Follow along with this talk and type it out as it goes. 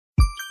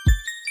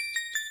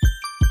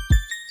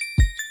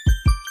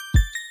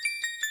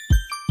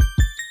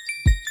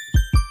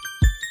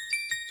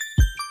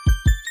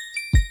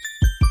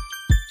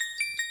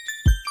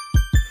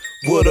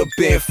Would've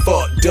been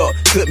fucked up,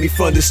 clipped me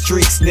from the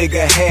streets,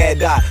 nigga,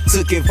 had I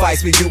took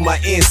advice, me do my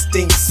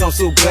instincts, I'm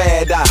so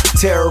glad I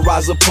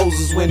terrorize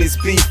opposers when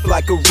it's beef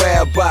like a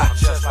rabbi.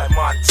 Just like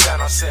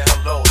Montana, said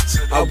hello to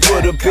the I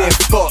would've been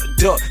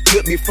fucked up,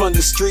 clipped me from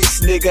the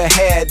streets, nigga,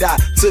 had I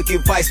took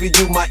advice, me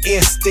do my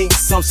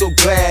instincts, I'm so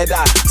glad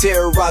I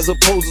terrorize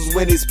opposers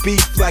when it's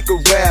beef like a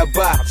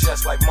rabbi.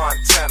 Just like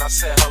Montana,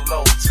 said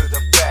hello to the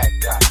bad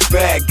guy.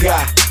 Bad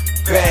guy,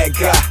 bad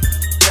guy,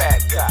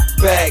 Bad guy,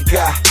 bad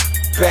guy,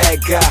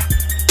 bad guy,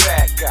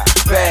 bad guy,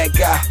 bad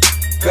guy,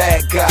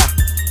 bad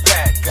guy.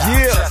 bad guy.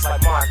 Yeah. Just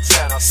like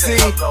Montana, say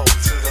See? hello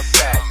to the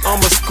bad guy. I'm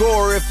a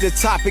scorer, if the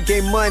topic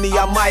ain't money,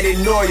 I might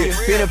ignore you.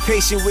 Been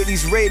impatient with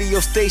these radio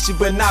stations,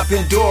 but not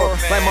Pandora.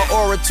 Like my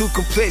aura too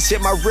complex,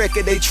 yet my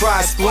record, they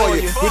try to spoil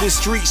you. With the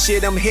street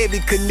shit, I'm heavy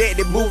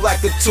connected, move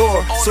like a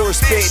tour. So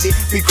respect it,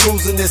 be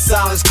cruising in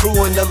silence,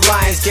 crewing the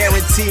lions.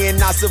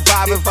 Guaranteeing I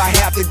survive if I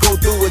have to go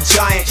through a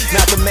giant.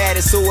 Not the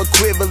matter, so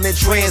equivalent,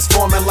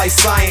 transforming like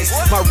science.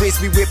 My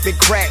wrist be whipping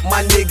crack,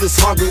 my niggas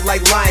hungry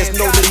like lions.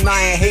 No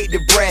denying, hate to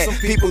brag.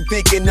 People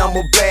thinking I'm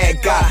a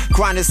bad guy.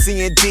 Grinding,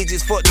 seeing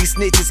digits, fuck these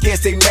snitches, can't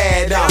stay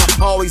mad.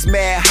 I'm always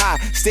mad high,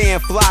 staying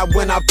fly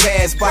when I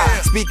pass by.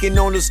 Speaking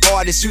on this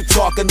artist, you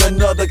talking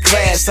another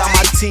class. I'm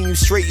my team,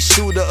 straight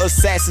shooter,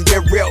 assassin,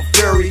 that rep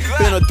fury.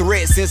 Been a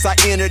threat since I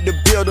entered the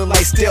building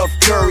like Steph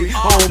Curry.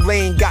 On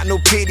lane, got no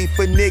pity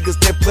for niggas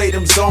that play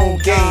them zone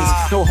games.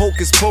 No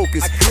hocus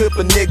pocus, clip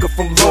a nigga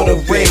from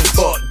long range.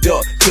 Fucked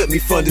up, clip me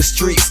from the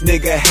streets,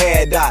 nigga,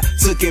 had I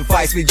took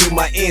advice, me do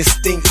my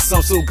instincts,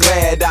 I'm so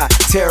glad I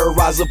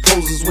terrorize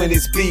opposers when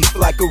it's beef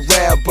like a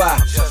rabbi.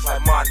 Just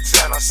like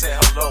Montana, say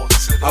hello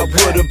to the I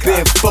would've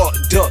been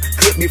fucked up,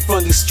 clip me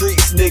from the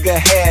streets, nigga,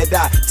 had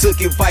I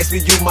took advice, me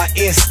do my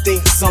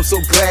instincts, I'm so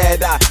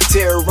glad I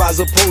terrorize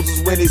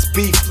opposers when it's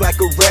beef like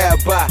a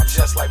rabbi.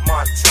 Just like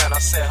Montana,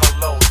 say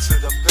hello to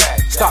the bad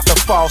guy. Stop the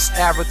false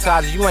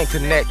advertising, you ain't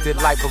connected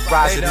like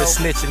Verizon. The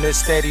snitching is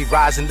steady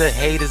rising, the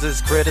haters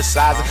is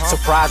criticizing.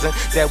 Surprising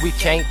that we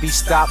can't be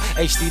stopped.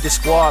 HD the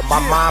squad, my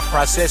mind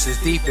process is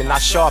deep and I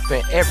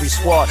sharpen every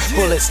sword.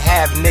 Bullets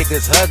have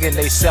niggas hugging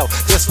theyself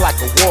just like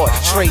a ward.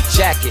 Straight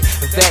jacket,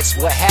 that's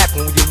what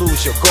happen when you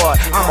lose your guard.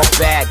 I'm a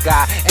bad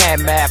guy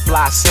and mad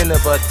fly, center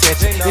of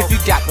attention. If you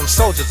got them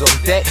soldiers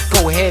on deck,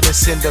 go ahead and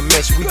send a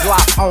mission. We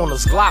Glock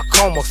owners,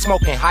 glaucoma,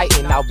 smoking,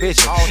 heighten our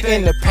vision.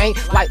 In the paint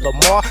like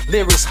Lamar,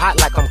 lyrics hot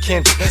like I'm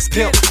Kendrick.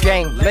 Pimp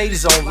gang,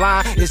 ladies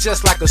online, it's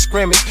just like a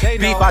scrimmage.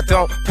 Beef, I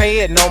don't pay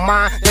it no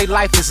mind, they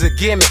life is a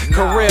gimmick.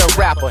 Career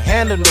rapper,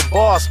 handling the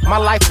boss, my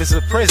life is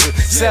a prison.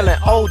 Selling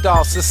old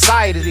dolls,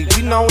 society,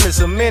 we known as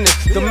a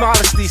menace.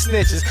 Demolish these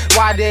snitches,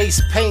 why they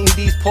painting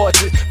these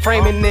portraits,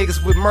 framing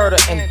niggas with murder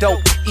and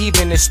dope,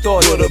 even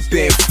extortion. Would've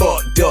been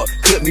fucked up,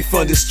 clip me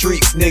from the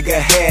streets, nigga,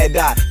 had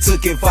I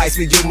took advice,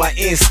 me do my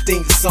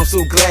instincts, I'm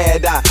so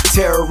glad I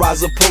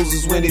terrorize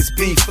opposers when it's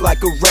beef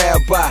like a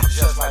rabbi.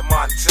 Just like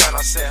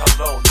Montana, say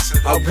hello to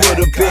the I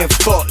would've been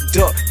fucked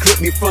up,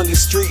 clip me from the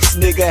streets,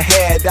 nigga,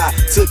 had I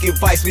took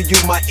advice, me do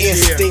my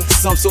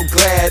instincts, I'm so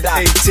glad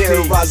I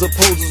terrorize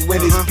opposers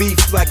when it's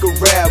beef like a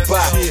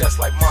rabbi. Just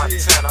like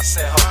Montana,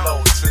 say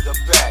hello to the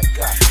bad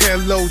guy.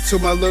 Hello to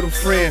my little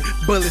friend,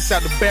 bullets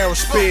out the barrel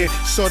spin,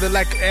 sorta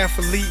like an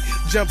athlete,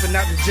 jumping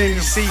out the gym,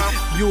 you see,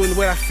 you and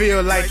what I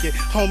feel like it,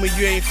 homie,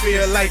 you ain't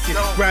feel like it,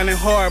 grinding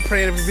hard,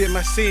 praying to prevent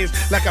my sins,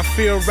 like I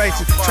feel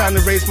righteous, trying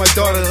to raise my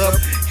daughter up,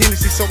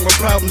 Hennessy soak my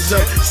problems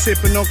up,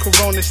 sipping on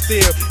Corona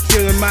still,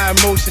 feeling my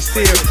emotions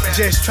still,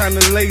 just trying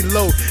to lay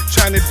low,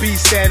 trying to be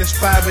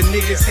satisfied, but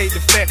niggas hate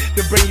the fact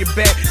to bring you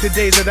back the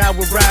days that I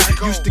would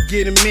ride, used to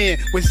get them in,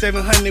 when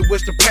 700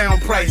 was the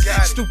pound price,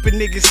 stupid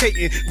niggas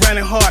hating,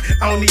 grinding hard,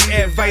 I don't need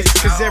advice,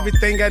 cause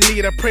everything I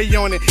need I pray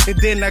on it, and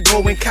then I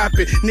go and cop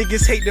it,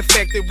 niggas hate the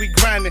fact that we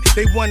grinding,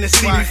 they wanna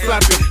see me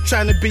flopping,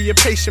 trying to be a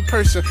patient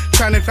person,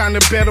 trying to find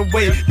a better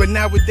way, but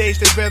nowadays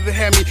they rather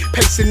have me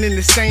pacing in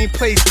the same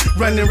place,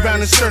 running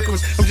around in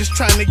circles, I'm just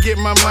trying to get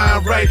my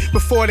mind right,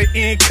 before the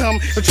end come,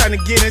 I'm trying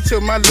to get into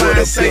my line.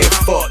 Would've been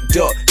fucked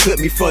up, clip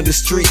me from the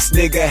streets,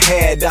 nigga,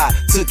 had I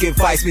took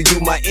advice, me do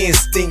my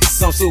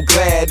instincts, I'm so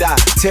glad I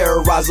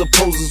terrorize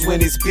opposers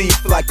when it's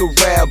beef like a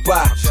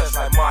rabbi. Just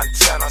like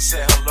Montana,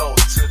 say hello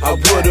to the I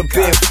would've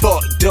been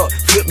fucked up,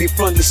 clip me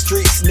from the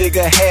streets,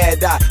 nigga,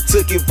 had I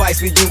took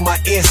advice, me do my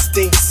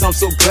instincts, I'm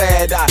so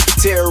glad I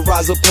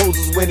terrorize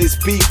opposers when it's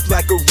beef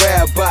like a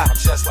rabbi.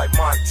 Just like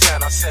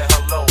Montana, say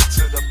hello